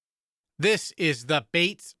This is the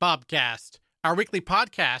Bates Bobcast, our weekly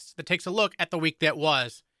podcast that takes a look at the week that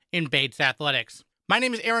was in Bates athletics. My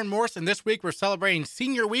name is Aaron Morse, and this week we're celebrating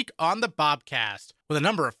Senior Week on the Bobcast with a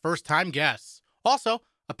number of first-time guests. Also,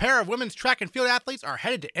 a pair of women's track and field athletes are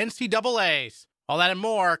headed to NCAAs. All that and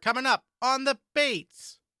more coming up on the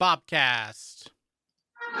Bates Bobcast.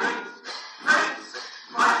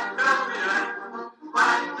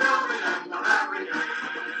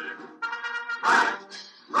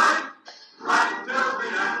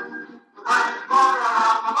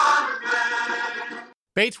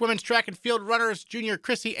 Bates women's track and field runners junior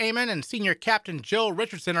Chrissy Aman and senior captain Jillian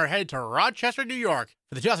Richardson are headed to Rochester, New York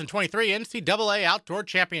for the 2023 NCAA Outdoor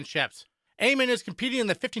Championships. Aman is competing in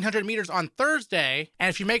the 1,500 meters on Thursday, and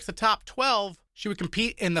if she makes the top 12, she would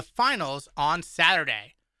compete in the finals on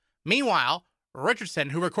Saturday. Meanwhile, Richardson,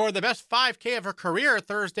 who recorded the best 5K of her career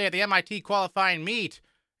Thursday at the MIT qualifying meet,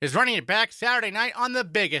 is running it back Saturday night on the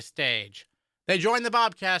biggest stage. They joined the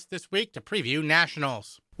Bobcast this week to preview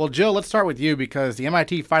nationals. Well, Jill, let's start with you because the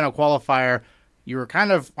MIT final qualifier, you were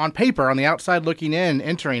kind of on paper on the outside looking in,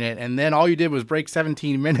 entering it, and then all you did was break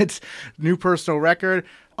 17 minutes, new personal record,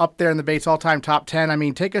 up there in the Bates all-time top 10. I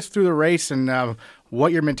mean, take us through the race and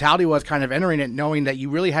what your mentality was kind of entering it, knowing that you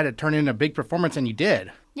really had to turn in a big performance, and you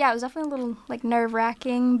did. Yeah, it was definitely a little,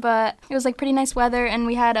 nerve-wracking, but it was, pretty nice weather, and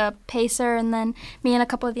we had a pacer, and then me and a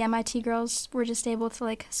couple of the MIT girls were just able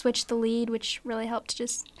to, switch the lead, which really helped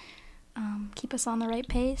just keep us on the right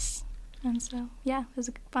pace. And so, yeah, it was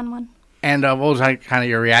a fun one. And what was kind of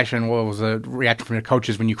your reaction? What was the reaction from your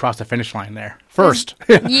coaches when you crossed the finish line there? First.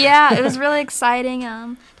 Yeah, it was really exciting.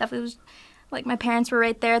 Definitely was, my parents were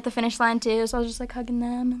right there at the finish line, too, so I was just, hugging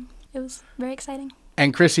them, and it was very exciting.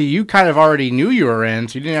 And Chrissy, you kind of already knew you were in,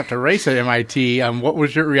 so you didn't have to race at MIT. What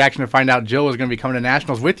was your reaction to find out Jill was going to be coming to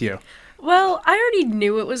nationals with you? Well, I already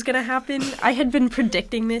knew it was going to happen. I had been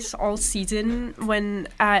predicting this all season when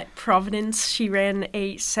at Providence she ran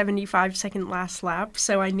a 75-second last lap,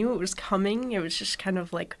 so I knew it was coming. It was just kind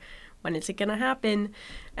of when is it going to happen?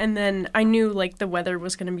 And then I knew, the weather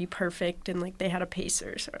was going to be perfect and, they had a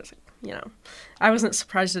pacer, so I was I wasn't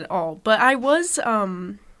surprised at all. But I was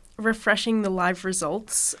refreshing the live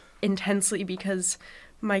results intensely because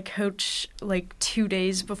my coach, 2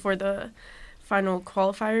 days before the final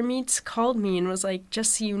qualifier meets, called me and was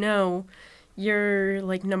just so you know, you're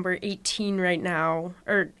number 18 right now,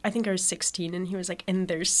 or I think I was 16, and he was and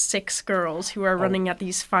there's 6 girls who are running at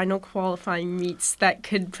these final qualifying meets that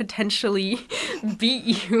could potentially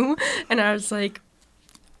beat you. And I was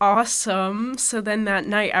awesome. So then that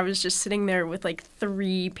night I was just sitting there with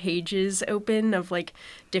 3 pages open of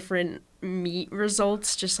different meet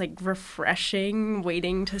results, just refreshing,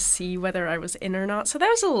 waiting to see whether I was in or not. So that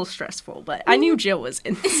was a little stressful, but I knew Jill was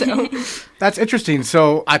in, so. That's interesting.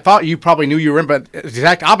 So I thought you probably knew you were in, but the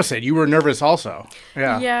exact opposite. You were nervous also.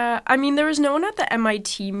 Yeah. Yeah. I mean, there was no one at the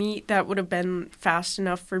MIT meet that would have been fast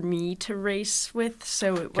enough for me to race with,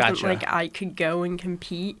 so it wasn't I could go and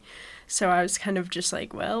compete. So I was kind of just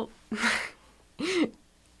well,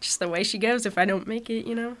 just the way she goes if I don't make it,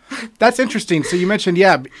 That's interesting. So you mentioned,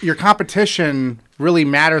 your competition really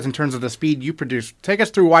matters in terms of the speed you produce. Take us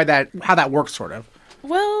through how that works, sort of.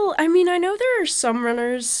 Well, I mean, I know there are some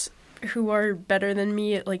runners who are better than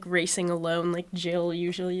me at, racing alone. Jill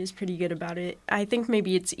usually is pretty good about it. I think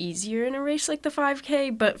maybe it's easier in a race like the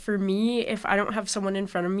 5K, but for me, if I don't have someone in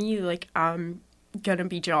front of me, I'm gonna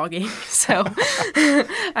be jogging, so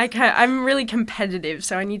I'm really competitive,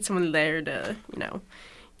 so I need someone there to,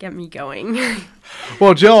 get me going.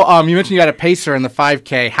 Well, Jill, you mentioned you had a pacer in the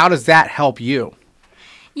 5K. How does that help you?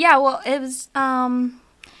 Yeah, well, it was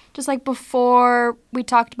just before we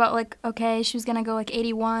talked about okay, she was gonna go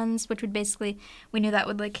 81s, which would basically, we knew that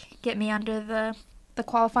would get me under the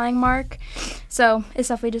qualifying mark. So it's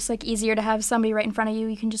definitely just easier to have somebody right in front of you.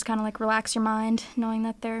 You can just kind of relax your mind knowing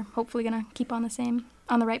that they're hopefully gonna keep on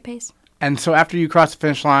the right pace. And so after you crossed the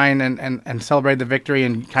finish line and celebrated the victory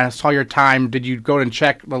and kind of saw your time, did you go and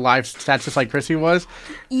check the live stats just like Chrissy was?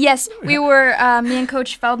 Yes, we were, me and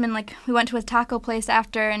Coach Feldman, we went to a taco place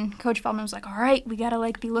after, and Coach Feldman was all right, we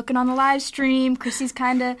gotta, be looking on the live stream. Chrissy's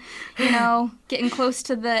kind of, getting close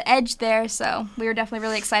to the edge there, so we were definitely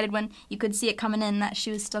really excited when you could see it coming in that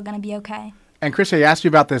she was still gonna be okay. And Chrissy, I asked you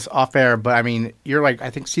about this off air, but I mean, you're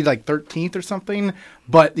I think she's 13th or something,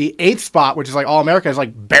 but the 8th spot, which is All-America, is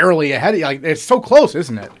barely ahead of you. It's so close,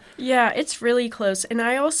 isn't it? Yeah, it's really close. And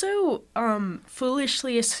I also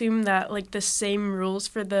foolishly assumed that the same rules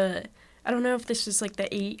for the, I don't know if this was the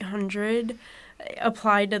 800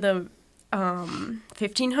 applied to the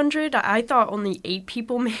 1500. I thought only 8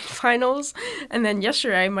 people made finals. And then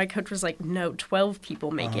yesterday, my coach was like, no, 12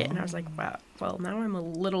 people make it. And I was like, wow, well, now I'm a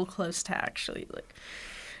little close to actually, like,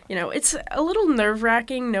 you know, it's a little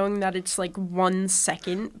nerve-wracking knowing that it's like 1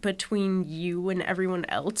 second between you and everyone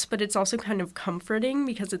else. But it's also kind of comforting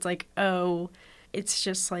because it's like, oh, it's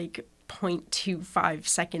just like 0.25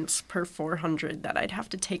 seconds per 400 that I'd have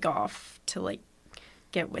to take off to, like,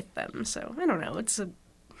 get with them. So, I don't know. It's a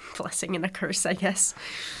blessing and a curse, I guess.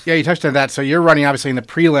 Yeah, you touched on that. So you're running, obviously, in the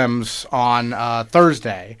prelims on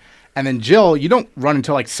Thursday. And then, Jill, you don't run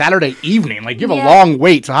until, like, Saturday evening. Like, you have a long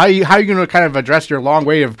wait. So how are you going to kind of address your long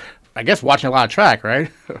wait of, I guess, watching a lot of track,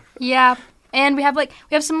 right? Yeah. And we have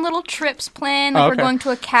some little trips planned. Like, we're going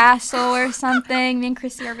to a castle or something. Me and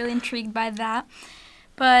Chrissy are really intrigued by that.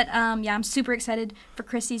 But, yeah, I'm super excited for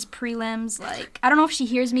Chrissy's prelims. Like, I don't know if she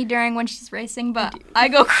hears me when she's racing, but I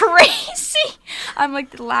go crazy. I'm,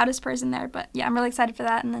 like, the loudest person there. But, yeah, I'm really excited for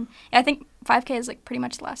that. And then, yeah, I think 5K is, like, pretty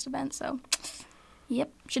much the last event. So,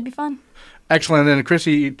 yep, should be fun. Excellent. And then,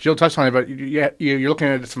 Chrissy, Jill touched on it, but you're looking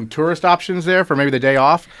at some tourist options there for maybe the day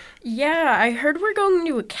off? Yeah, I heard we're going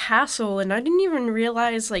to a castle, and I didn't even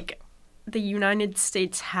realize, like, the United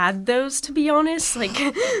States had those, to be honest. Like,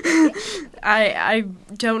 I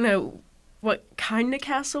don't know what kind of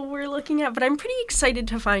castle we're looking at, but I'm pretty excited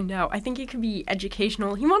to find out. I think it could be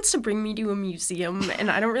educational. He wants to bring me to a museum,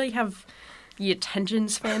 and I don't really have the attention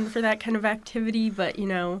span for that kind of activity, but, you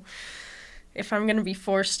know, if I'm going to be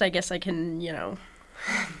forced, I guess I can, you know,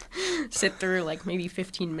 sit through, like, maybe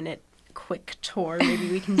 15-minute quick tour.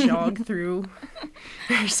 Maybe we can jog through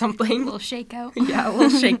or something. A little shakeout. Yeah, a little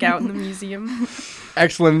shakeout in the museum.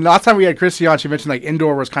 Excellent. Last time we had Chrissy on, she mentioned like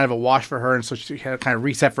indoor was kind of a wash for her, and so she had to kind of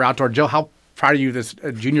reset for outdoor. Jill, how proud of you this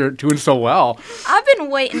junior doing so well? I've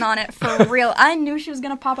been waiting on it for real. I knew she was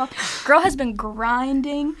going to pop up. Girl has been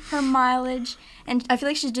grinding her mileage, and I feel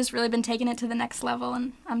like she's just really been taking it to the next level,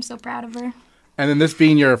 and I'm so proud of her. And then this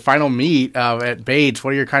being your final meet at Bates,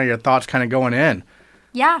 what are your thoughts kind of going in?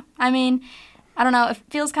 Yeah, I mean, I don't know. It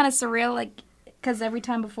feels kind of surreal, like, because every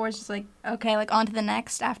time before it's just like, okay, like, on to the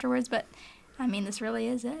next afterwards. But, I mean, this really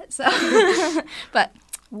is it. So, but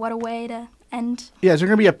what a way to end. Yeah, is there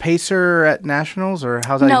going to be a pacer at Nationals, or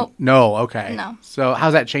how's that? No. No, okay. No. So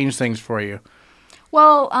how's that change things for you?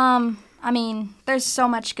 Well, I mean, there's so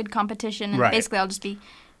much good competition. And right. Basically, I'll just be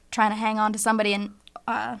trying to hang on to somebody, and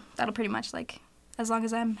that'll pretty much, like, as long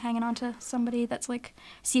as I'm hanging on to somebody that's, like,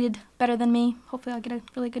 seated better than me, hopefully I'll get a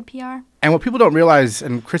really good PR. And what people don't realize,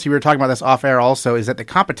 and Chrissy, we were talking about this off air also, is that the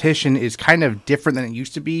competition is kind of different than it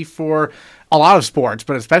used to be for a lot of sports,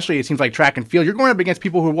 but especially it seems like track and field. You're going up against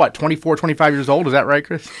people who are, 24, 25 years old? Is that right,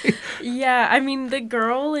 Chrissy? Yeah, I mean, the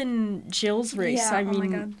girl in Jill's race, yeah, I mean, oh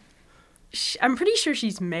my God. I'm pretty sure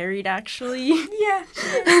she's married, actually. Yeah.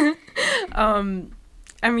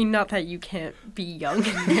 I mean, not that you can't be young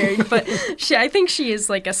and married, but I think she is,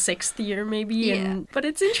 like, a 6th year maybe. Yeah. But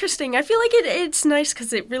it's interesting. I feel like it's nice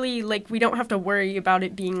because it really, like, we don't have to worry about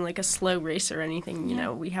it being, like, a slow race or anything. You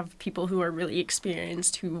know, we have people who are really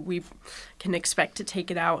experienced who we can expect to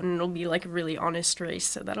take it out, and it'll be, like, a really honest race.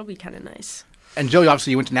 So that'll be kind of nice. And Jill,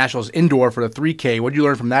 obviously you went to Nationals indoor for the 3K. What did you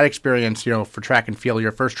learn from that experience, for track and field,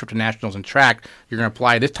 your first trip to Nationals and track? You're going to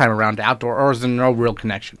apply this time around to outdoor, or is there no real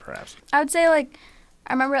connection, perhaps? I would say, like,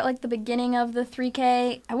 I remember at, like, the beginning of the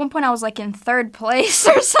 3K, at one point I was, like, in 3rd place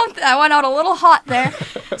or something. I went out a little hot there.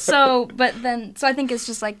 So I think it's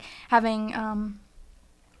just, like, having,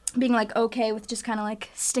 being, like, okay with just kind of, like,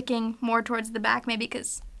 sticking more towards the back maybe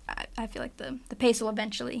because I feel like the pace will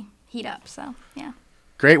eventually heat up. So, yeah.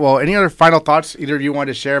 Great. Well, any other final thoughts either of you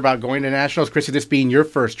wanted to share about going to Nationals? Chrissy, this being your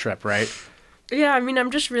first trip, right? Yeah, I mean,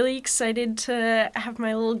 I'm just really excited to have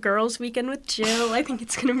my little girls' weekend with Jill. I think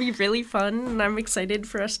it's going to be really fun, and I'm excited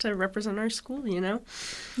for us to represent our school,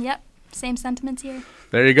 Yep, same sentiments here.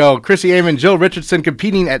 There you go. Chrissy Aman, Jill Richardson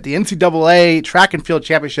competing at the NCAA Track and Field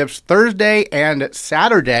Championships Thursday and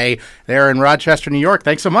Saturday there in Rochester, New York.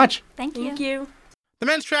 Thanks so much. Thank you. Thank you. The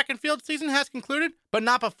men's track and field season has concluded, but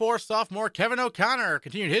not before sophomore Kevin O'Connor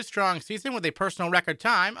continued his strong season with a personal record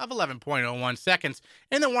time of 11.01 seconds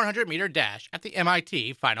in the 100-meter dash at the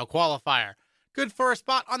MIT Final Qualifier. Good for a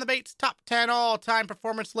spot on the Bates top 10 all-time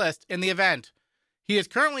performance list in the event. He is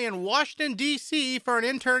currently in Washington, D.C. for an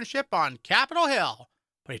internship on Capitol Hill,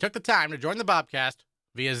 but he took the time to join the Bobcast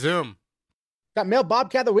via Zoom. Got male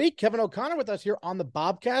Bobcat of the week, Kevin O'Connor, with us here on the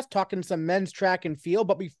Bobcast, talking some men's track and field.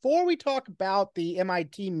 But before we talk about the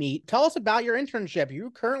MIT meet, tell us about your internship.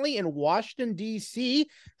 You're currently in Washington, D.C.,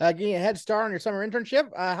 getting a head start on your summer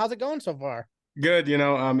internship. How's it going so far? Good. It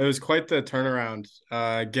was quite the turnaround,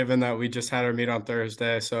 given that we just had our meet on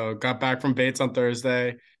Thursday. So got back from Bates on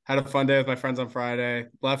Thursday, had a fun day with my friends on Friday,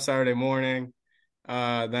 left Saturday morning,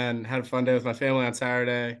 then had a fun day with my family on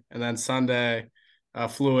Saturday, and then Sunday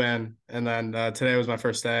flew in, and then today was my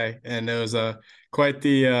first day, and it was quite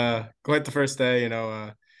the first day,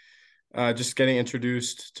 just getting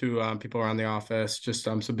introduced to people around the office, just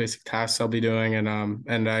some basic tasks I'll be doing,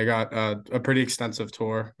 and I got a pretty extensive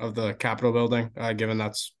tour of the Capitol building, given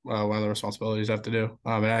that's one of the responsibilities I have to do,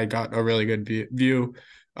 and I got a really good view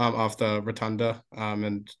off the rotunda,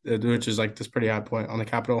 which is like this pretty high point on the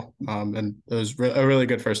Capitol, and it was a really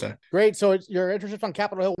good first day. Great. So it's your internship on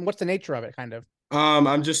Capitol Hill. What's the nature of it, kind of?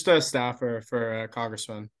 I'm just a staffer for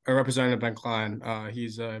Congressman, Representative Ben Klein.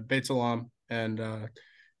 He's a Bates alum, and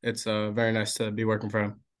it's very nice to be working for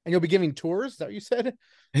him. And you'll be giving tours, is that what you said?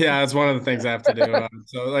 Yeah, it's one of the things I have to do.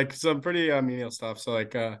 So like some pretty menial stuff. So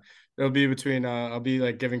like it'll be between I'll be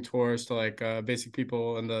like giving tours to like basic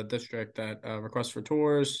people in the district that request for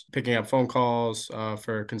tours, picking up phone calls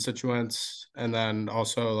for constituents, and then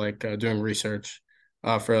also like doing research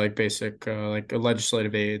for like basic like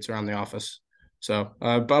legislative aides around the office. So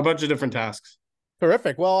a bunch of different tasks.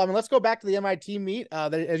 Terrific. Well, I mean, let's go back to the MIT meet.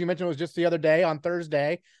 As you mentioned, it was just the other day on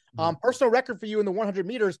Thursday. Personal record for you in the 100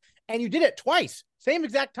 meters, and you did it twice, same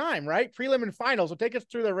exact time, right? Prelim and final. So take us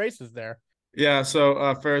through the races there. Yeah.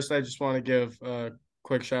 So first, I just want to give a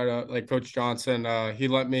quick shout out, like Coach Johnson. He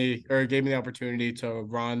gave me the opportunity to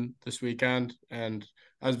run this weekend, and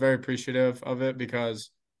I was very appreciative of it because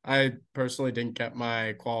I personally didn't get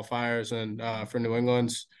my qualifiers and for New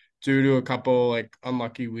England's due to a couple like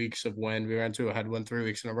unlucky weeks of wind. We ran into a headwind 3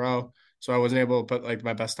 weeks in a row. So I wasn't able to put like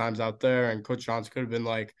my best times out there. And Coach Johnson could have been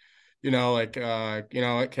like, at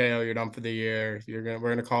KO, you're done for the year. We're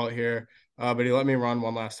gonna call it here. But he let me run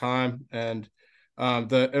one last time. And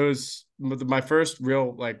it was my first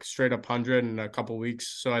real like straight up 100 in a couple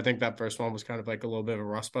weeks. So I think that first one was kind of like a little bit of a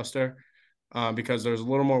rust buster. Because there was a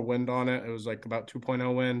little more wind on it. It was like about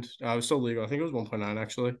 2.0 wind. It was still legal. I think it was 1.9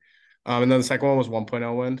 actually. And then the second one was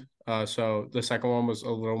 1.0 wind. So the second one was a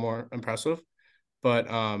little more impressive. But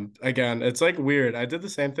again, it's like weird. I did the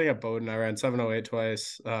same thing at Bowdoin. I ran 708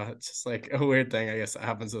 twice. It's just like a weird thing, I guess, that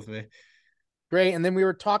happens with me. Great. And then we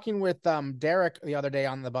were talking with Derek the other day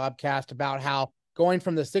on the Bobcast about how going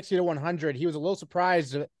from the 60 to 100, he was a little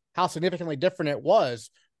surprised at how significantly different it was.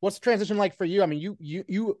 What's the transition like for you? I mean,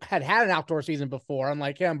 you had an outdoor season before,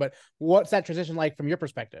 unlike him, but what's that transition like from your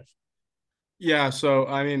perspective? Yeah, so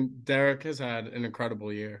I mean, Derek has had an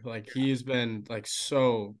incredible year. Like he's been like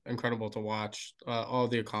so incredible to watch. All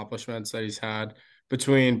the accomplishments that he's had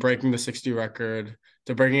between breaking the 60 record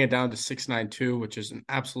to bringing it down to 692, which is an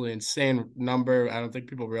absolutely insane number. I don't think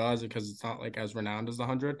people realize it because it's not like as renowned as the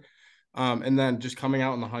 100. And then just coming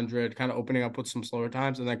out in the 100, kind of opening up with some slower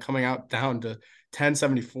times, and then coming out down to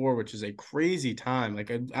 1074, which is a crazy time,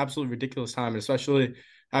 like an absolutely ridiculous time, especially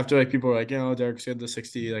after like people were like, Derek's good the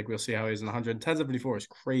 60, like we'll see how he's in the 100. 1074 is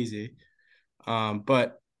crazy.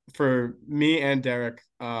 But for me and Derek,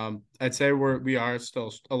 I'd say we are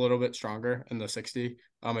still a little bit stronger in the 60.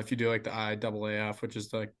 If you do like the IAAF, which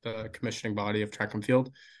is like the commissioning body of track and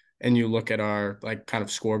field, and you look at our like kind of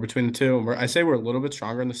score between the two, and I say we're a little bit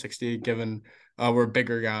stronger in the 60, given we're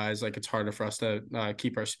bigger guys. Like it's harder for us to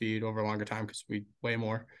keep our speed over a longer time because we weigh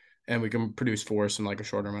more and we can produce force in like a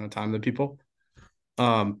shorter amount of time than people.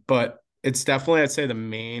 But it's definitely, I'd say the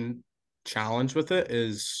main challenge with it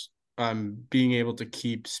is being able to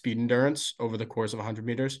keep speed endurance over the course of 100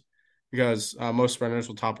 meters because most sprinters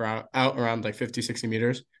will top out around like 50, 60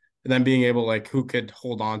 meters. And then being able like who could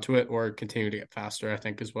hold on to it or continue to get faster, I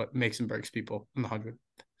think is what makes and breaks people in the 100.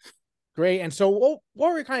 Great. And so what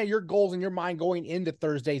were kind of your goals in your mind going into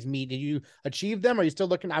Thursday's meet? Did you achieve them? Or are you still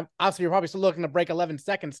looking, obviously you're probably still looking to break 11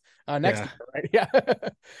 seconds next year, right? Yeah.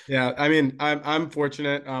 Yeah. I mean, I'm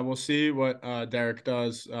fortunate. We'll see what Derek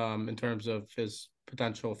does in terms of his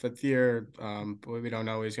potential fifth year. We don't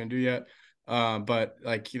know what he's going to do yet. But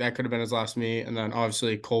like that could have been his last meet. And then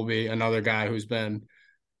obviously Colby, another guy who's been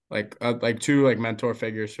like two like mentor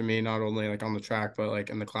figures for me, not only like on the track but like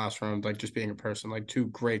in the classroom, like just being a person. Like two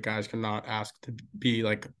great guys, cannot ask to be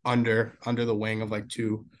like under the wing of like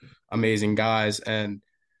two amazing guys. And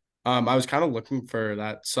I was kind of looking for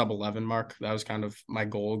that sub 11 mark. That was kind of my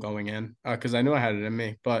goal going in because I knew I had it in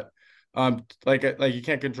me. But like you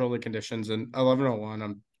can't control the conditions, and 11:01,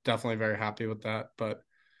 I'm definitely very happy with that. But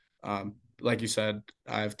like you said,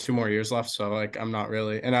 I have 2 more years left, so like I'm not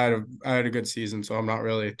really, and I had a good season, so I'm not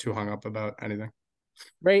really too hung up about anything.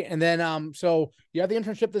 Great. And then so you have the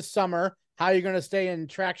internship this summer. How are you going to stay in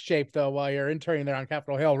track shape though while you're interning there on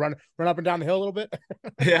Capitol Hill? Run up and down the hill a little bit.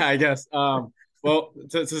 Yeah, I guess. Well,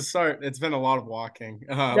 to start, it's been a lot of walking,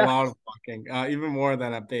 even more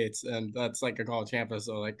than at Bates, and that's like a college campus,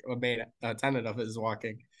 so like a main tenet of it is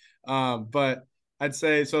walking. But I'd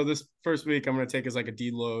say so. This first week, I'm gonna take as like a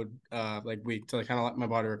deload, like week to like, kind of let my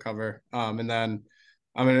body recover. And then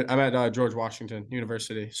I'm at George Washington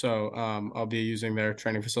University, so I'll be using their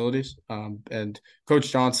training facilities. And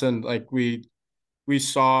Coach Johnson, like we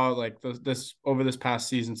saw like this over this past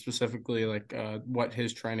season specifically, like what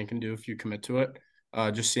his training can do if you commit to it.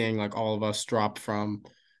 Just seeing like all of us drop from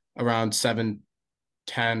around 7'10"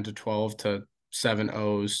 to 12 to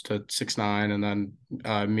 7'0" to 6'9", and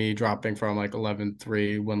then me dropping from like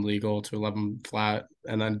 11'3" when legal to 11 flat,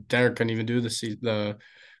 and then Derek couldn't even do the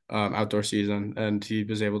outdoor season, and he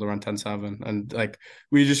was able to run 10.7. And like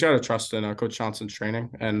we just got to trust in Coach Johnson's training.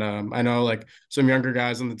 And I know like some younger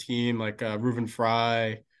guys on the team, like Reuven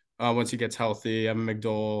Fry, once he gets healthy, Evan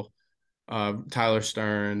McDowell, Tyler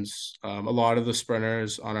Stearns, a lot of the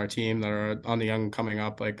sprinters on our team that are on the young coming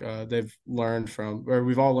up, like we've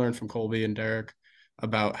all learned from Colby and Derek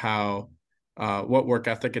about how what work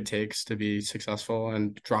ethic it takes to be successful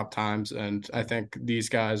and drop times. And I think these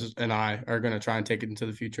guys and I are going to try and take it into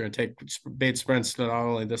the future and take Bates sprints to not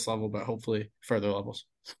only this level, but hopefully further levels.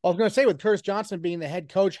 I was going to say, with Curtis Johnson being the head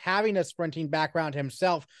coach, having a sprinting background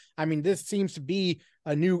himself, I mean, this seems to be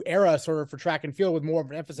a new era sort of for track and field with more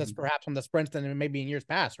of an emphasis perhaps on the sprints than maybe in years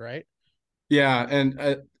past, right? Yeah.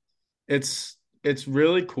 And it's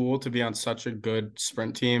really cool to be on such a good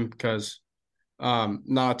sprint team because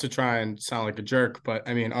not to try and sound like a jerk, but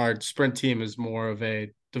I mean, our sprint team is more of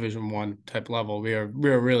a Division I type level. We are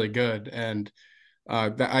really good. And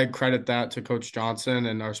I credit that to Coach Johnson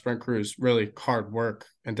and our sprint crews, really hard work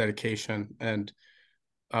and dedication. And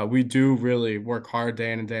we do really work hard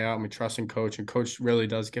day in and day out, and we trust in Coach, and Coach really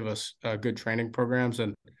does give us good training programs.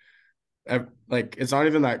 And like, it's not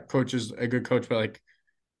even that Coach is a good coach, but like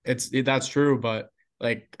that's true. But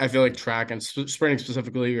like, I feel like track and sprinting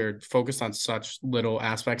specifically are focused on such little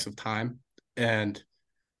aspects of time. And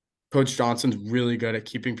Coach Johnson's really good at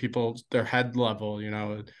keeping people their head level. You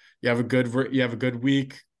know, you have a good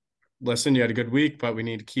week. Listen, you had a good week, but we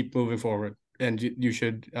need to keep moving forward. And you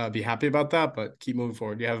should be happy about that, but keep moving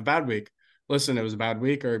forward. You have a bad week. Listen, it was a bad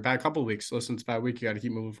week or a bad couple of weeks. Listen, it's a bad week. You got to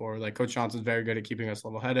keep moving forward. Like Coach Johnson's very good at keeping us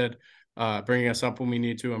level headed, bringing us up when we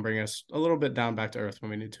need to, and bringing us a little bit down back to earth when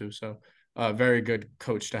we need to. So very good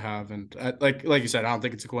coach to have. And like you said, I don't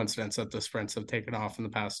think it's a coincidence that the sprints have taken off in the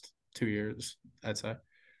past 2 years, I'd say.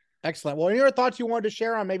 Excellent. Well, any other thoughts you wanted to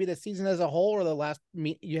share on maybe the season as a whole or the last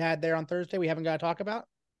meet you had there on Thursday we haven't got to talk about?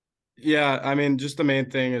 Yeah, I mean, just the main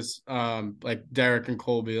thing is like Derek and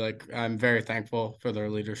Colby, like I'm very thankful for their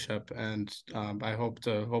leadership, and I hope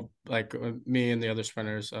like me and the other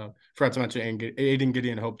sprinters, forgot to mention Aiden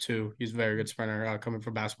Gideon, hope too. He's a very good sprinter coming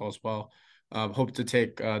from basketball as well. Hope to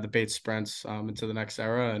take the Bates sprints into the next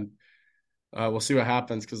era, and we'll see what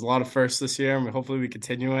happens because a lot of firsts this year, and hopefully we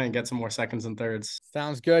continue it and get some more seconds and thirds.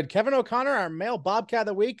 Sounds good. Kevin O'Connor, our male Bobcat of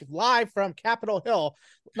the week, live from Capitol Hill.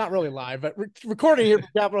 Not really live, but recording here from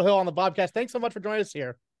Capitol Hill on the Bobcast. Thanks so much for joining us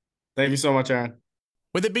here. Thank you so much, Aaron.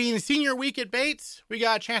 With it being senior week at Bates, we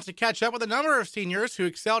got a chance to catch up with a number of seniors who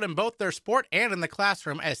excelled in both their sport and in the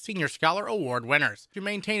classroom as Senior Scholar Award winners, who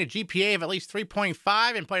maintained a GPA of at least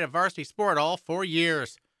 3.5 and played a varsity sport all 4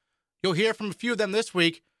 years. You'll hear from a few of them this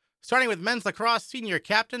week, starting with men's lacrosse senior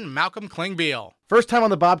captain Malcolm Klingbeil. First time on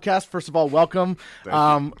the Bobcast. First of all, welcome.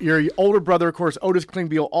 Your older brother, of course, Otis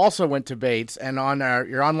Klingbeil, also went to Bates. And on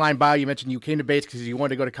your online bio, you mentioned you came to Bates because you wanted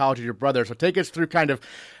to go to college with your brother. So take us through kind of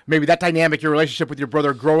maybe that dynamic, your relationship with your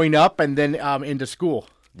brother growing up and then into school.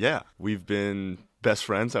 Yeah, we've been best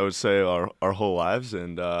friends, I would say, our whole lives.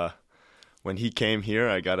 And when he came here,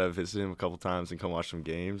 I got to visit him a couple times and come watch some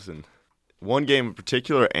games. And one game in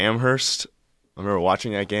particular, Amherst, I remember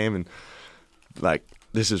watching that game and like,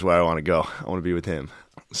 this is where I want to go. I want to be with him.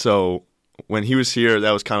 So when he was here,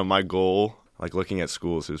 that was kind of my goal. Like looking at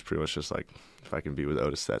schools, it was pretty much just like, if I can be with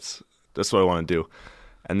Otis, that's what I want to do.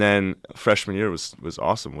 And then freshman year was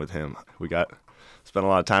awesome with him. We spent a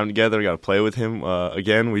lot of time together. We got to play with him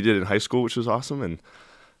again. We did in high school, which was awesome. And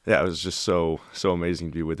yeah, it was just so amazing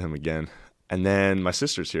to be with him again. And then my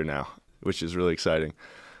sister's here now, which is really exciting.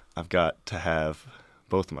 I've got to have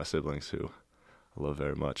both of my siblings who I love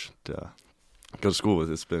very much to go to school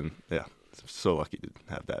with. It's been, so lucky to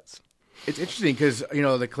have that. It's interesting because,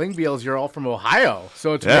 the Klingbeils, you're all from Ohio.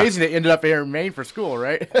 So it's amazing they ended up here in Maine for school,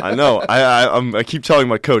 right? I know. I keep telling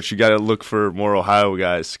my coach, you got to look for more Ohio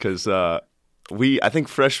guys because I think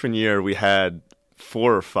freshman year we had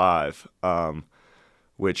 4 or 5,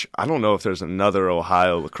 which I don't know if there's another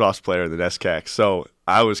Ohio lacrosse player in the NESCAC. So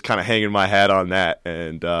I was kind of hanging my hat on that.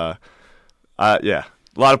 And Yeah,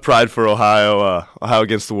 a lot of pride for Ohio. Ohio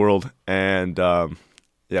against the world, and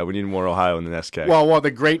yeah, we need more Ohio in the NSCAAs. Well, one of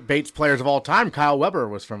the great Bates players of all time, Kyle Weber,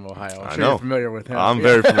 was from Ohio. I'm sure you're familiar with him. I'm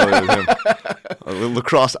very familiar with him. A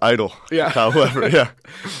lacrosse idol, Kyle Weber. Yeah.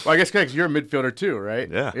 Well, I guess because you're a midfielder too, right?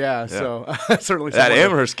 Yeah. Yeah. So certainly. That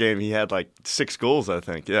Amherst game, he had like 6 goals. I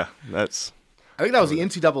think. Yeah, I think that was the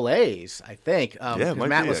NCAAs. I think. Yeah,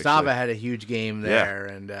 Matt be, Lastava had a huge game there,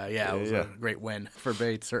 and it was a great win for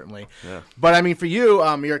Bates, certainly. Yeah. But I mean, for you,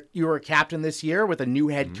 you were a captain this year with a new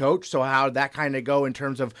head coach. So how did that kind of go in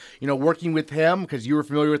terms of working with him, because you were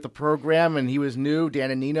familiar with the program and he was new, Dan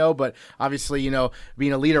and Nino. But obviously,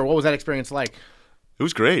 being a leader, what was that experience like? It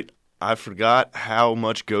was great. I forgot how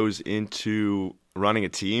much goes into running a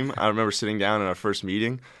team. I remember sitting down in our first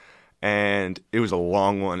meeting. And it was a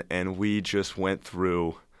long one, and we just went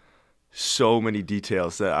through so many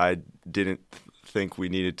details that I didn't think we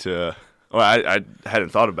needed to, or I hadn't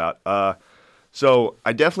thought about. So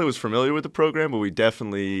I definitely was familiar with the program, but we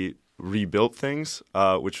definitely rebuilt things,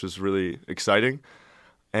 which was really exciting.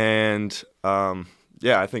 And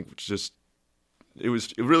I think it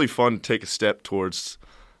was really fun to take a step towards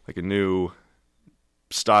like a new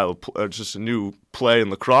style, just a new play in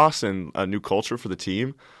lacrosse and a new culture for the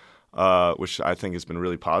team. Which I think has been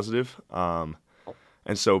really positive. And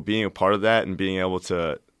so being a part of that and being able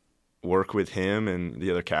to work with him and the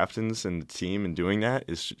other captains and the team and doing that,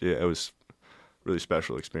 it was a really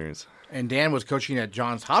special experience. And Dan was coaching at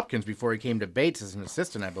Johns Hopkins before he came to Bates as an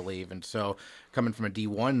assistant, I believe. And so coming from a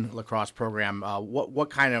D1 lacrosse program, what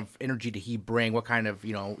kind of energy did he bring? What kind of,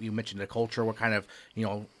 you mentioned the culture, what kind of,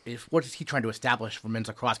 what is he trying to establish for men's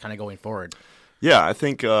lacrosse kind of going forward? Yeah, I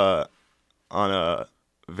think on a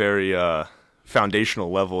very foundational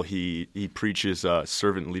level, he preaches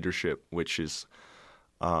servant leadership, which is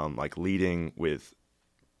like leading with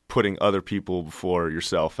putting other people before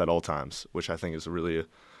yourself at all times, which I think is a really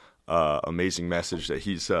amazing message that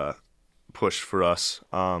he's pushed for us.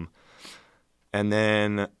 And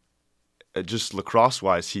then just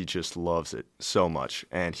lacrosse-wise, he just loves it so much,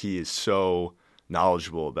 and he is so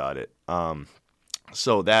knowledgeable about it.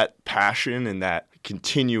 So that passion and that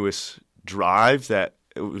continuous drive, that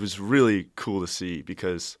it was really cool to see,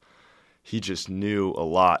 because he just knew a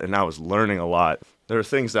lot, and I was learning a lot. There are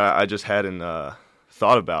things that I just hadn't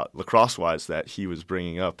thought about lacrosse-wise that he was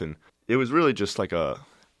bringing up, and it was really just like a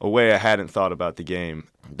way I hadn't thought about the game.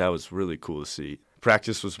 That was really cool to see.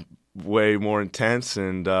 Practice was way more intense,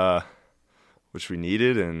 and which we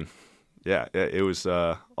needed, and it was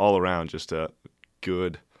all around just a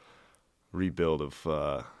good rebuild of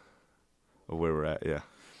where we're at. Yeah.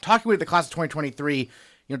 Talking with the class of 2023,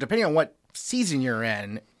 depending on what season you're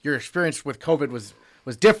in, your experience with COVID was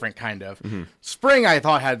different, kind of. Mm-hmm. Spring, I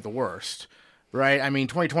thought, had the worst, right? I mean,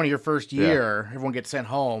 2020, your first year, everyone gets sent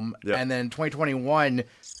home. Yep. And then 2021,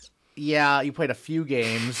 you played a few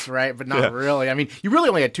games, right? But not really. I mean, you really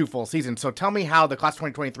only had 2 full seasons. So tell me how the class of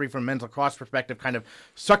 2023, from a men's lacrosse perspective, kind of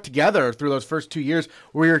stuck together through those first 2 years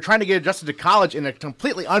where you're trying to get adjusted to college in a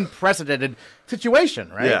completely unprecedented situation,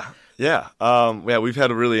 right? Yeah, we've had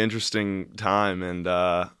a really interesting time, and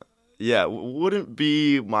wouldn't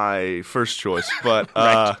be my first choice, but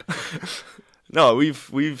no,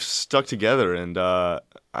 we've stuck together, and I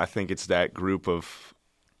think it's that group of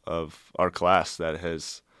our class that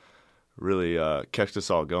has really kept us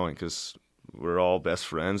all going, because we're all best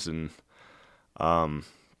friends, and I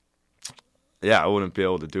wouldn't be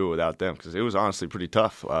able to do it without them, because it was honestly pretty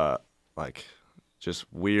tough, like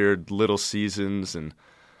just weird little seasons, and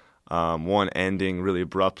one ending really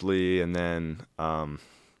abruptly, and then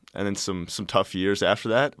some tough years after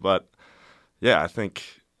that. But I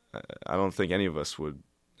don't think any of us would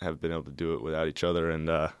have been able to do it without each other, and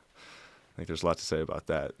I think there's a lot to say about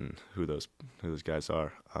that and who those guys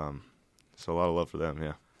are. So a lot of love for them.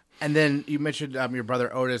 Yeah. And then you mentioned your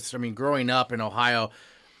brother Otis. I mean, growing up in Ohio,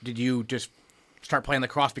 did you just start playing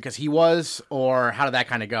lacrosse because he was, or how did that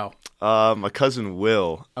kind of go? My cousin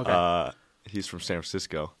Will. Okay. He's from San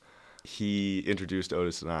Francisco. He introduced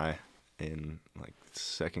Otis and I in like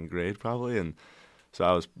 2nd grade probably, and so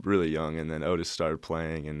I was really young, and then Otis started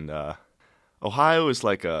playing, and Ohio is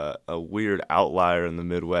like a weird outlier in the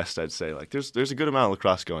Midwest, I'd say. Like there's a good amount of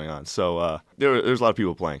lacrosse going on, so there's a lot of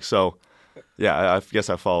people playing. So I guess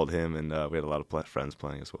I followed him, and we had a lot of friends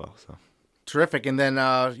playing as well. So terrific. And then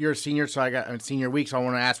you're a senior, so I got senior week, so I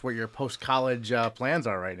want to ask what your post-college plans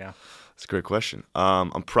are right now. That's a great question.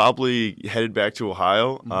 I'm probably headed back to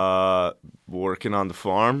Ohio, working on the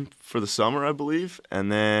farm for the summer, I believe,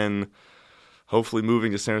 and then hopefully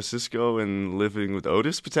moving to San Francisco and living with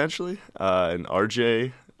Otis potentially, and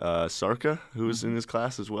RJ Sarka, who's in his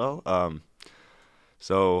class as well.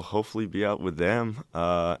 So hopefully be out with them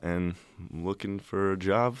and looking for a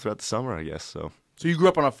job throughout the summer, I guess. So you grew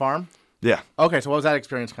up on a farm? Yeah. Okay, so what was that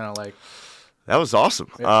experience kind of like? That was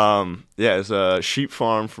awesome. Yeah. It was a sheep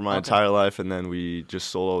farm for my entire life, and then we just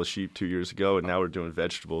sold all the sheep 2 years ago, and now we're doing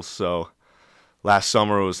vegetables. So last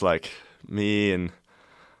summer was like me and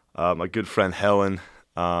my good friend Helen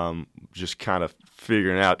just kind of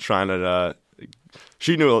figuring out, trying to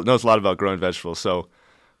she knows a lot about growing vegetables, so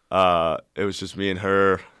it was just me and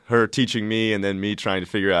her teaching me, and then me trying to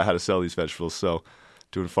figure out how to sell these vegetables. So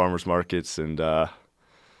doing farmers markets, and that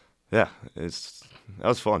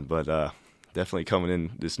was fun, but definitely coming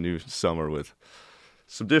in this new summer with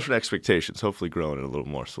some different expectations, hopefully growing it a little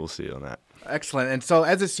more, so we'll see on that. Excellent. And so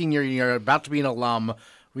as a senior, you're about to be an alum,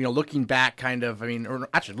 looking back kind of, or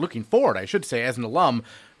actually looking forward, I should say, as an alum,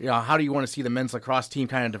 how do you want to see the men's lacrosse team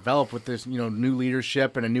kind of develop with this, new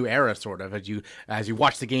leadership and a new era sort of as you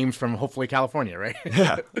watch the games from hopefully California, right?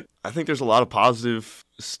 Yeah. I think there's a lot of positive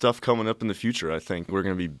stuff coming up in the future. I think we're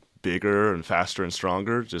going to be bigger and faster and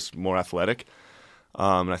stronger, just more athletic.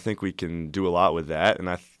 And I think we can do a lot with that. And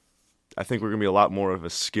I think we're going to be a lot more of a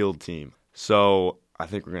skilled team. So I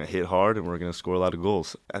think we're going to hit hard and we're going to score a lot of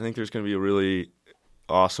goals. I think there's going to be a really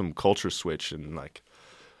awesome culture switch and like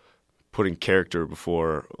putting character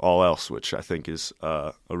before all else, which I think is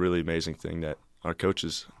a really amazing thing that our coach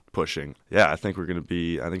is pushing. Yeah, I think we're going to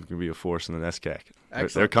be a force in the NESCAC.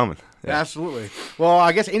 They're coming. Yeah. Absolutely. Well,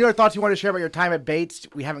 I guess any other thoughts you want to share about your time at Bates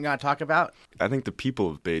we haven't got to talk about? I think the people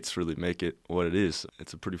of Bates really make it what it is.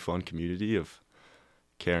 It's a pretty fun community of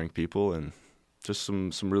caring people and just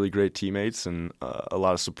some really great teammates and a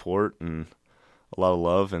lot of support and a lot of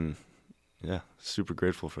love, and yeah, super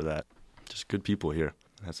grateful for that. Just good people here.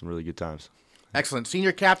 Had some really good times. Excellent.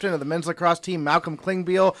 Senior captain of the men's lacrosse team, Malcolm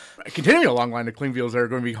Klingbeil. Continuing a long line of Klingbeils that are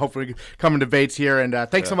going to be hopefully coming to Bates here. And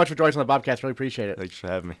thanks so much for joining us on the Bobcast. Really appreciate it. Thanks for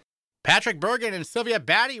having me. Patrick Bergin and Sylvia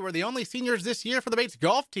Battye were the only seniors this year for the Bates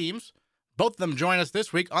golf teams. Both of them join us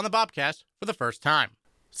this week on the Bobcast for the first time.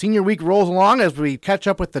 Senior week rolls along as we catch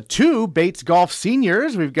up with the two Bates golf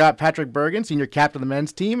seniors. We've got Patrick Bergin, senior captain of the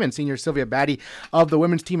men's team, and senior Sylvia Battye of the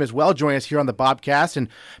women's team as well, join us here on the Bobcast. And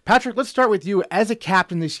Patrick, let's start with you. As a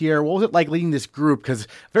captain this year, what was it like leading this group? Because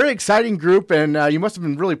very exciting group, and you must have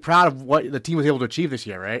been really proud of what the team was able to achieve this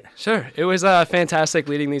year, right? Sure. It was fantastic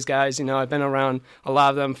leading these guys. I've been around a lot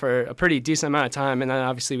of them for a pretty decent amount of time, and then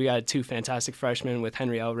obviously we got two fantastic freshmen with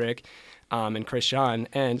Henry Elric and Chris John.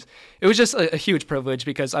 And it was just a huge privilege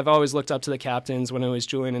because I've always looked up to the captains when it was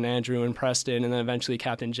Julian and Andrew and Preston, and then eventually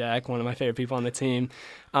Captain Jack, one of my favorite people on the team.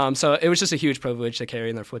 So it was just a huge privilege to carry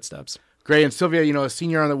in their footsteps. Great. And Sylvia, a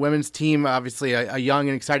senior on the women's team, obviously a young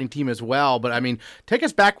and exciting team as well. But, take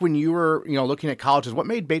us back when you were, looking at colleges. What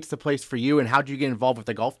made Bates the place for you, and how did you get involved with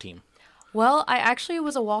the golf team? Well, I actually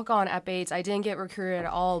was a walk-on at Bates. I didn't get recruited at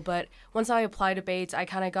all, but once I applied to Bates, I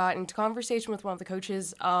kind of got into conversation with one of the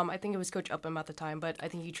coaches. I think it was Coach Upham at the time, but I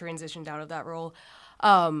think he transitioned out of that role.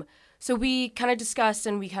 So we kind of discussed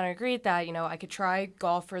and we kind of agreed that, I could try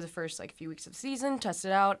golf for the first few weeks of the season, test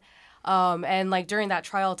it out. And during that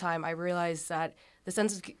trial time, I realized that the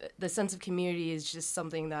sense of community is just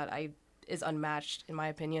something that is unmatched in my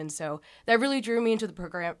opinion. So that really drew me into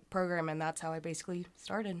the program, and that's how I basically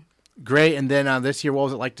started. Great. And then this year, what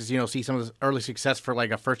was it like to see some of the early success for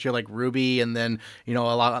a first year like Ruby, and then a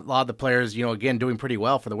lot of the players again doing pretty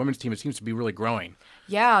well for the women's team? It seems to be really growing.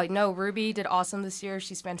 Yeah, no, Ruby did awesome this year.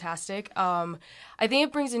 She's fantastic. I think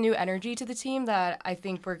it brings a new energy to the team that I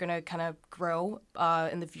think we're gonna kind of grow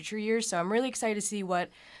in the future years. So I'm really excited to see what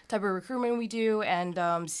type of recruitment we do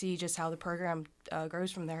and see just how the program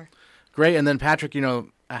grows from there. Great. And then Patrick,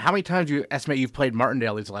 how many times do you estimate you've played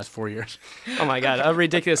Martindale these last 4 years? Oh, my God, a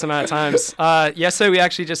ridiculous amount of times. Yesterday, we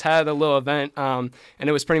actually just had a little event, and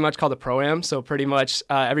it was pretty much called the Pro-Am. So pretty much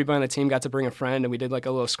everybody on the team got to bring a friend, and we did a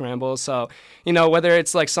little scramble. So, whether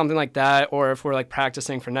it's something like that or if we're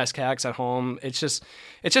practicing for NESCACs at home, it's just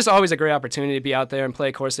always a great opportunity to be out there and play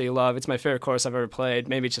a course that you love. It's my favorite course I've ever played.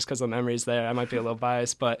 Maybe it's just because of the memories there. I might be a little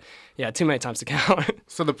biased, but yeah, too many times to count.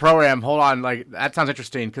 So the Pro-Am, hold on, that sounds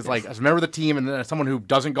interesting because as a member of the team and then someone who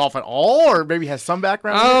doesn't golf at all, or maybe has some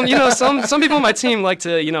background? Some people on my team like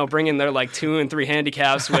to, bring in their 2 and 3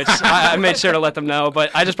 handicaps, which I made sure to let them know.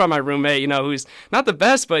 But I just brought my roommate, who's not the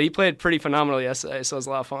best, but he played pretty phenomenal yesterday, so it was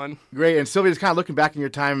a lot of fun. Great. And Sylvia, just kind of looking back in your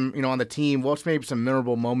time, on the team, what's maybe some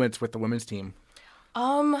memorable moments with the women's team?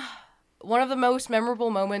 One of the most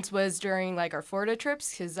memorable moments was during our Florida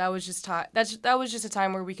trips, because that was just a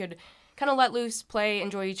time where we could kind of let loose, play,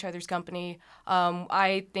 enjoy each other's company.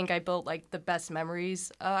 I think I built the best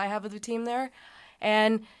memories I have of the team there.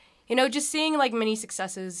 And just seeing like many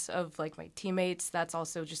successes of like my teammates, that's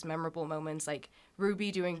also just memorable moments. Like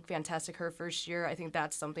Ruby doing fantastic her first year. I think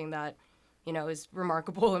that's something that, is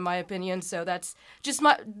remarkable in my opinion. So that's just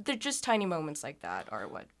they're just tiny moments like that are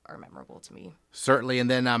what are memorable to me. Certainly. And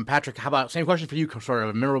then, Patrick, how about same question for you, sort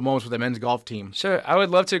of memorable moments with the men's golf team? Sure. I would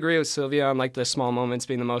love to agree with Sylvia on like the small moments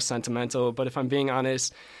being the most sentimental. But if I'm being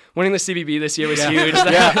honest, winning the CBB this year was huge.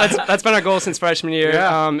 That's been our goal since freshman year.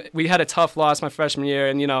 Yeah. We had a tough loss my freshman year,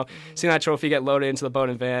 and seeing that trophy get loaded into the boat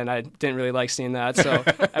and van, I didn't really like seeing that. So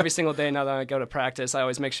every single day now that I go to practice, I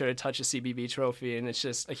always make sure to touch a CBB trophy, and it's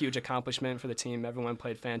just a huge accomplishment for the team. Everyone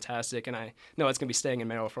played fantastic, and I know it's going to be staying in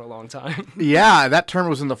Merrill for a long time. Yeah, that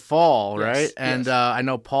tournament was in the fall, right? Yes, And yes. I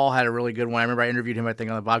know Paul had a really good one. I remember I interviewed him, I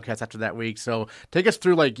think, on the Bobcast after that week. So take us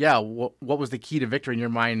through, what was the key to victory in your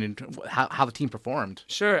mind and how the team performed?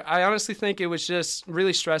 Sure. I honestly think it was just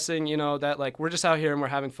really stressing, that we're just out here and we're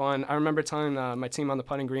having fun. I remember telling my team on the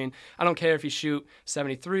putting green, I don't care if you shoot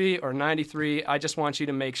 73 or 93. I just want you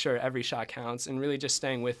to make sure every shot counts and really just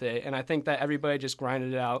staying with it. And I think that everybody just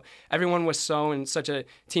grinded it out. Everyone was so in such a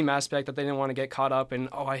team aspect that they didn't want to get caught up in,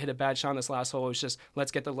 I hit a bad shot on this last hole. It was just,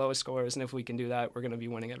 let's get the lowest scores. And if we can do that, we're going to be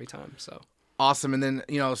winning every time. So. Awesome. And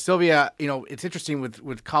then, Sylvia, it's interesting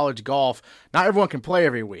with college golf, not everyone can play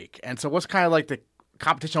every week. And so what's kind of like the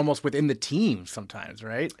competition almost within the team sometimes,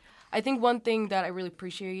 right? I think one thing that I really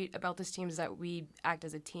appreciate about this team is that we act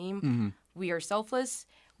as a team. Mm-hmm. We are selfless.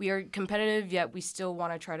 We are competitive, yet we still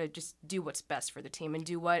want to try to just do what's best for the team and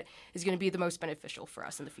do what is going to be the most beneficial for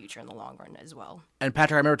us in the future in the long run as well. And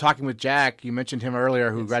Patrick, I remember talking with Jack. You mentioned him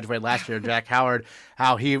earlier, who graduated last year, Jack Howard,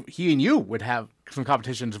 how he and you would have some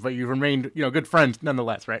competitions, but you remained, good friends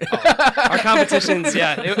nonetheless, right? Our competitions,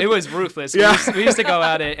 it was ruthless. We used to go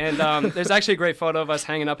at it, and there's actually a great photo of us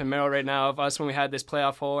hanging up in Merrill right now of us when we had this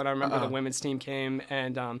playoff hole, and I remember the women's team came,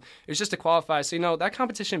 and it was just to qualify. So, that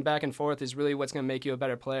competition back and forth is really what's going to make you a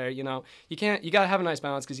better player. You got to have a nice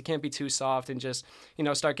balance because you can't be too soft and just,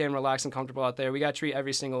 start getting relaxed and comfortable out there. We got to treat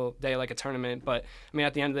every single day like a tournament, but,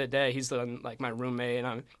 at the end of the day, he's my roommate, and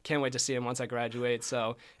I can't wait to see him once I graduate.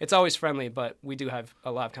 So it's always friendly, but we do have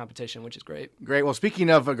a lot of competition, which is great. Great. Well, speaking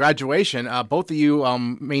of graduation, both of you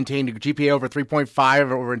maintained a GPA over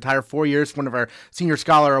 3.5 over entire 4 years. One of our Senior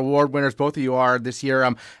Scholar Award winners, both of you are this year.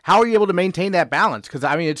 How are you able to maintain that balance? Because,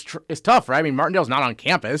 it's tough, right? Martindale's not on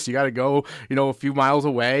campus. You got to go, a few miles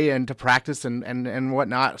away and to practice and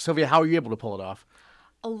whatnot. Sylvia, how are you able to pull it off?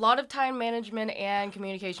 A lot of time management and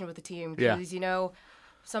communication with the team because,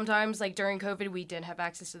 sometimes, during COVID, we didn't have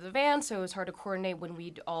access to the van, so it was hard to coordinate when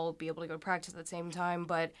we'd all be able to go to practice at the same time.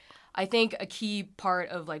 But I think a key part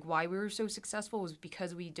of, why we were so successful was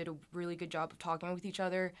because we did a really good job of talking with each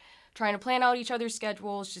other, trying to plan out each other's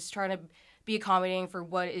schedules, just trying to be accommodating for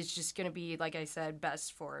what is just going to be, like I said,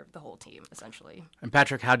 best for the whole team, essentially. And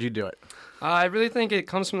Patrick, how'd you do it? I really think it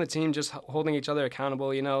comes from the team just holding each other accountable.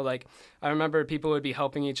 I remember people would be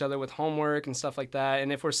helping each other with homework and stuff like that.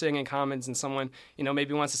 And if we're sitting in commons and someone,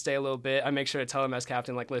 maybe wants to stay a little bit, I make sure to tell them as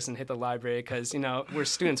captain, listen, hit the library because, we're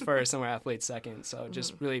students first and we're athletes second. So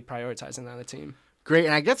just really prioritizing that on the team. Great.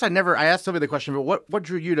 And I guess I asked Sylvia the question, but what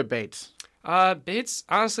drew you to Bates? Bates,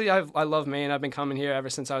 honestly, I love Maine. I've been coming here ever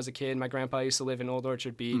since I was a kid. My grandpa used to live in Old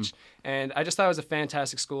Orchard Beach, and I just thought it was a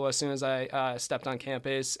fantastic school as soon as I stepped on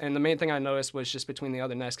campus. And the main thing I noticed was just between the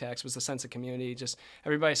other NESCACs was the sense of community. Just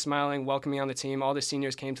everybody smiling, welcoming on the team. All the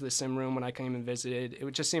seniors came to the sim room when I came and visited.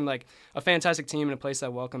 It just seemed like a fantastic team and a place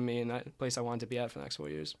that welcomed me and a place I wanted to be at for the next 4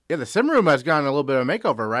 years. Yeah, the sim room has gotten a little bit of a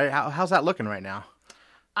makeover, right? How's that looking right now?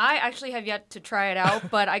 I actually have yet to try it out,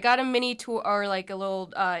 but I got a mini tour or a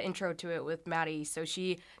little intro to it with Maddie. So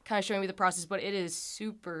she kind of showing me the process, but it is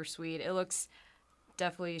super sweet. It looks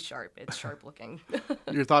definitely sharp. It's sharp looking.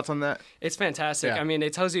 Your thoughts on that? It's fantastic. Yeah.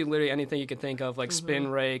 It tells you literally anything you can think of, spin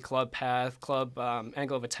rate, club path, club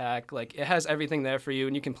angle of attack. It has everything there for you,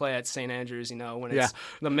 and you can play at St. Andrews, when it's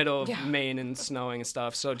the middle of Maine and snowing and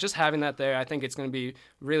stuff. So just having that there, I think it's going to be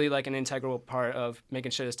really an integral part of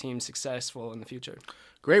making sure this team's successful in the future.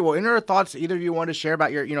 Great. Well, any other thoughts either of you want to share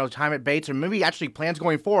about your time at Bates, or maybe actually plans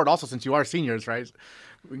going forward also, since you are seniors, right?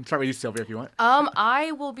 We can start with you, Sylvia, if you want.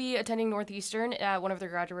 I will be attending Northeastern at one of their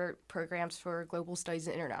graduate programs for Global Studies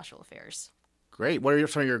and International Affairs. Great. What are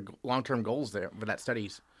some of your long-term goals there for that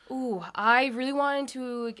studies? Ooh, I really want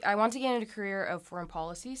to get into a career of foreign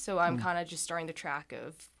policy, so I'm kind of just starting the track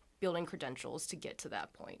of building credentials to get to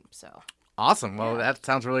that point. So Awesome. Well, that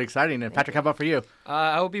sounds really exciting. And Patrick, how about for you?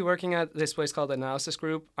 I will be working at this place called Analysis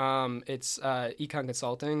Group. It's econ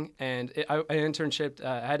consulting, and I had an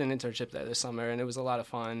internship there this summer, and it was a lot of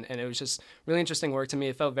fun, and it was just really interesting work to me.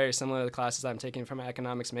 It felt very similar to the classes I'm taking from my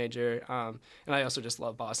economics major, and I also just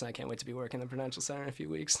love Boston. I can't wait to be working in the Prudential Center in a few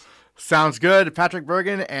weeks. Sounds good. Patrick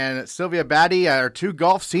Bergin and Sylvia Battye are two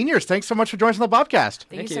golf seniors. Thanks so much for joining us on the Bobcast.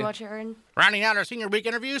 Thank you so much, Aaron. Rounding out our senior week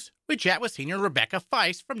interviews, we chat with senior Rebecca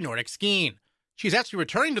Feist from Nordic Skiing. She's actually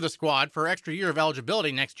returning to the squad for an extra year of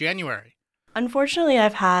eligibility next January. Unfortunately,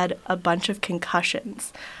 I've had a bunch of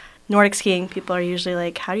concussions. Nordic skiing, people are usually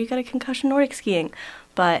like, how do you get a concussion Nordic skiing?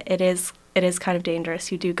 But it is kind of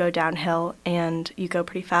dangerous. You do go downhill and you go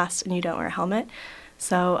pretty fast and you don't wear a helmet.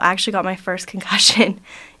 So I actually got my first concussion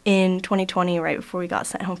in 2020 right before we got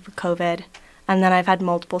sent home for COVID. And then I've had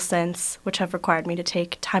multiple since, which have required me to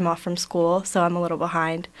take time off from school, so I'm a little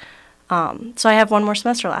behind. So I have one more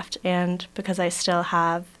semester left, and because I still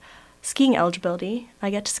have skiing eligibility, I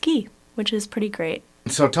get to ski, which is pretty great.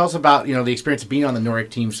 So tell us about, the experience of being on the Nordic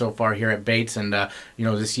team so far here at Bates and,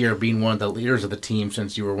 this year being one of the leaders of the team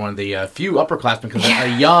since you were one of the few upperclassmen because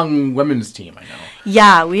a young women's team, I know.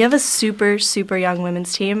 Yeah, we have a super, super young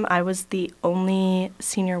women's team. I was the only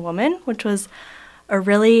senior woman, which was a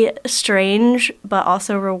really strange but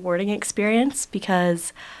also rewarding experience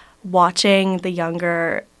because watching the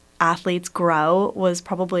younger athletes grow was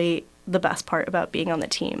probably the best part about being on the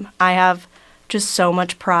team. I have just so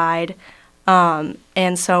much pride, and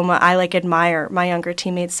I admire my younger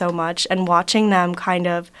teammates so much, and watching them kind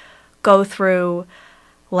of go through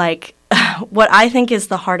what I think is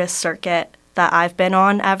the hardest circuit that I've been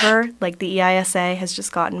on ever. The EISA has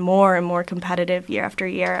just gotten more and more competitive year after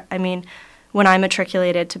year. I mean, when I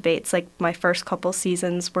matriculated to Bates, my first couple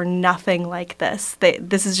seasons were nothing like this.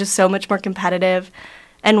 This is just so much more competitive.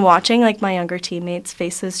 And watching my younger teammates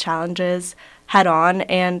face those challenges head on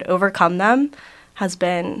and overcome them has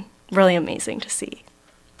been really amazing to see.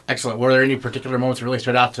 Excellent. Were there any particular moments that really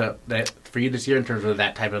stood out for you this year in terms of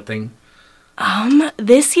that type of thing?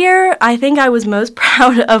 This year, I think I was most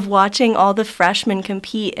proud of watching all the freshmen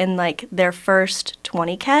compete in their first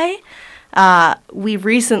 20K. We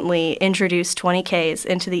recently introduced 20Ks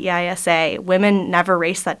into the EISA. Women never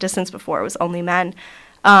raced that distance before. It was only men.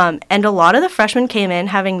 And a lot of the freshmen came in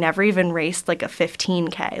having never even raced a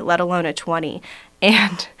 15K, let alone a 20.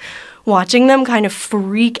 And watching them kind of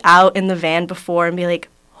freak out in the van before and be like,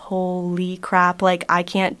 holy crap, I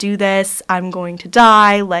can't do this. I'm going to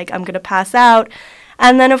die. I'm going to pass out.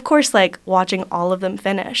 And then, of course, watching all of them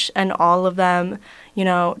finish and all of them,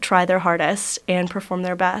 try their hardest and perform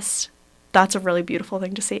their best. That's a really beautiful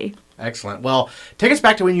thing to see. Excellent. Well, take us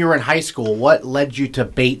back to when you were in high school. What led you to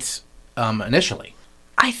Bates initially?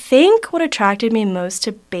 I think what attracted me most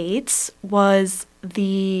to Bates was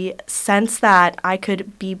the sense that I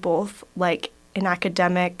could be both an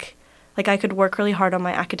academic, I could work really hard on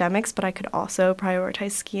my academics, but I could also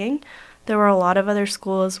prioritize skiing. There were a lot of other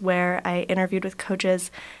schools where I interviewed with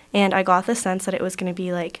coaches and I got the sense that it was going to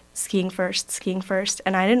be skiing first,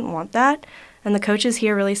 and I didn't want that. And the coaches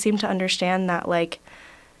here really seemed to understand that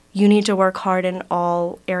you need to work hard in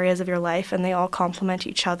all areas of your life and they all complement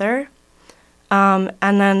each other. And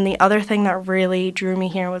then the other thing that really drew me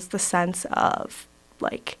here was the sense of,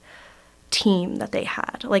 team that they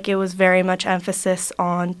had. It was very much emphasis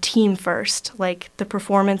on team first. The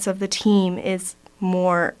performance of the team is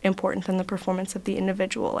more important than the performance of the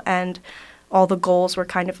individual. And all the goals were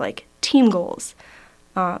kind of team goals.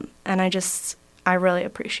 And I really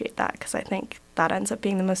appreciate that because I think that ends up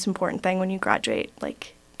being the most important thing when you graduate,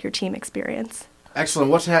 your team experience.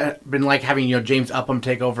 Excellent. What's it been like having James Upham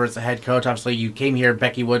take over as the head coach? Obviously, you came here.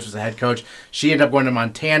 Becky Woods was the head coach. She ended up going to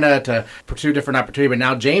Montana to pursue a different opportunity. But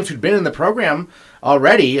now James, who'd been in the program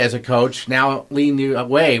already as a coach, now leading you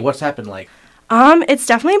away. What's happened like? It's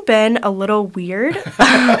definitely been a little weird,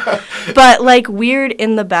 but weird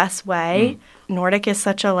in the best way. Nordic is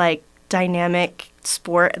such a dynamic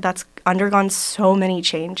sport that's undergone so many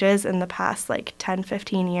changes in the past 10,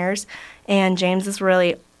 15 years. And James is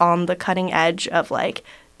really on the cutting edge of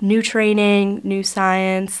new training, new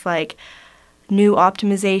science, new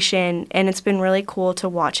optimization. And it's been really cool to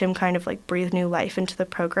watch him kind of breathe new life into the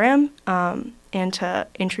program and to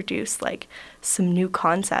introduce some new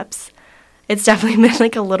concepts. It's definitely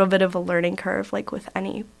been a little bit of a learning curve with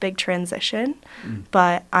any big transition.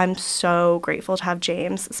 But I'm so grateful to have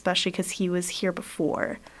James, especially because he was here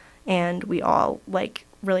before. And we all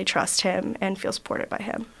really trust him and feel supported by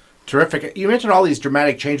him. Terrific. You mentioned all these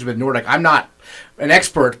dramatic changes with Nordic. I'm not an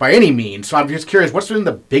expert by any means, so I'm just curious, what's been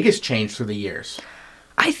the biggest change through the years?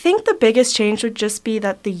 I think the biggest change would just be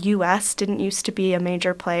that the U.S. didn't used to be a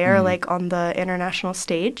major player like on the international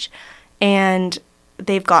stage, and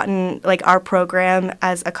they've gotten, like, our program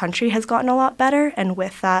as a country has gotten a lot better, and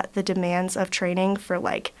with that, the demands of training for,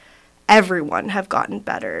 like, everyone have gotten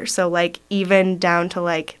better. So, like, even down to,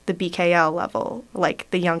 like, the BKL level, like,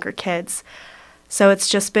 the younger kids. So it's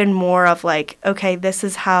just been more of, like, okay, this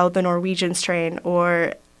is how the Norwegians train,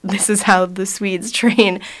 or this is how the Swedes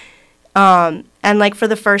train. And, like, for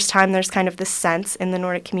the first time, there's kind of this sense in the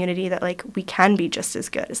Nordic community that, like, we can be just as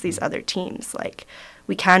good as these other teams. Like,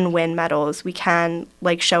 we can win medals. We can,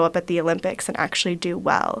 like, show up at the Olympics and actually do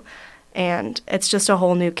well. And it's just a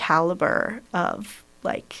whole new caliber of,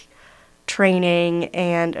 like, training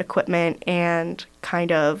and equipment and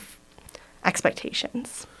kind of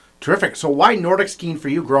expectations. Terrific. So why Nordic skiing for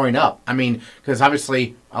you growing up? I mean, because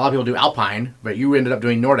obviously a lot of people do alpine, but you ended up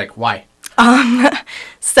doing Nordic. Why?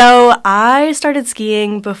 So I started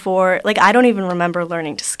skiing before, like, I don't even remember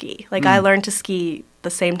learning to ski. Like, I learned to ski the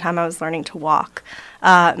same time I was learning to walk.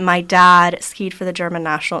 My dad skied for the German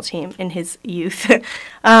national team in his youth.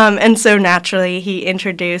 And so naturally he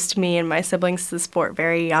introduced me and my siblings to the sport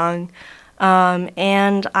very young.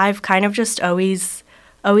 And I've kind of just always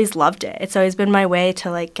loved it. It's always been my way to,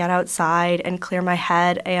 like, get outside and clear my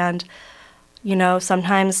head and, you know,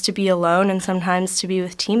 sometimes to be alone and sometimes to be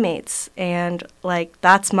with teammates. And, like,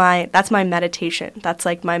 that's my meditation. That's,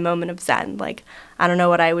 like, my moment of zen. Like, I don't know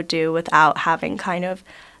what I would do without having kind of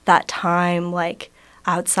that time, like,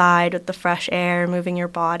 outside with the fresh air, moving your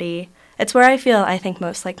body. It's where I feel, I think,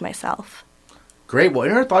 most like myself. Great. Well,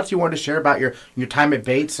 any other thoughts you wanted to share about your time at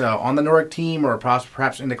Bates on the Nordic team, or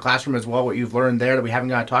perhaps in the classroom as well, what you've learned there that we haven't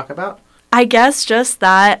got to talk about? I guess just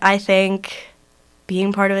that I think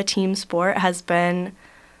being part of a team sport has been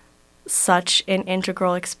such an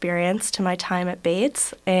integral experience to my time at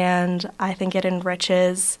Bates, and I think it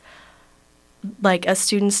enriches, like, a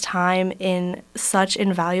student's time in such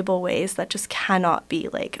invaluable ways that just cannot be,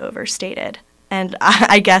 like, overstated. And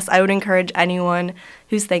I guess I would encourage anyone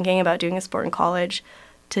who's thinking about doing a sport in college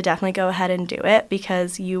to definitely go ahead and do it,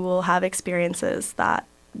 because you will have experiences that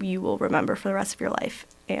you will remember for the rest of your life,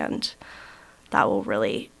 and that will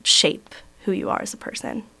really shape who you are as a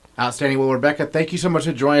person. Outstanding. Well, Rebecca, thank you so much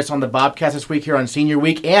for joining us on the Bobcast this week here on Senior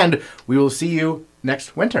Week, and we will see you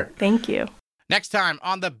next winter. Thank you. Next time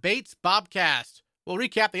on the Bates Bobcast, we'll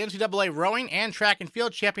recap the NCAA rowing and track and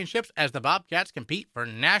field championships as the Bobcats compete for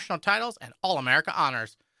national titles and All-America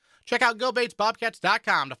honors. Check out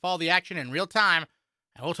GoBatesBobcats.com to follow the action in real time,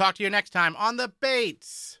 and we'll talk to you next time on the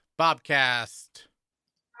Bates Bobcast.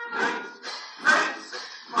 Bates, Bates.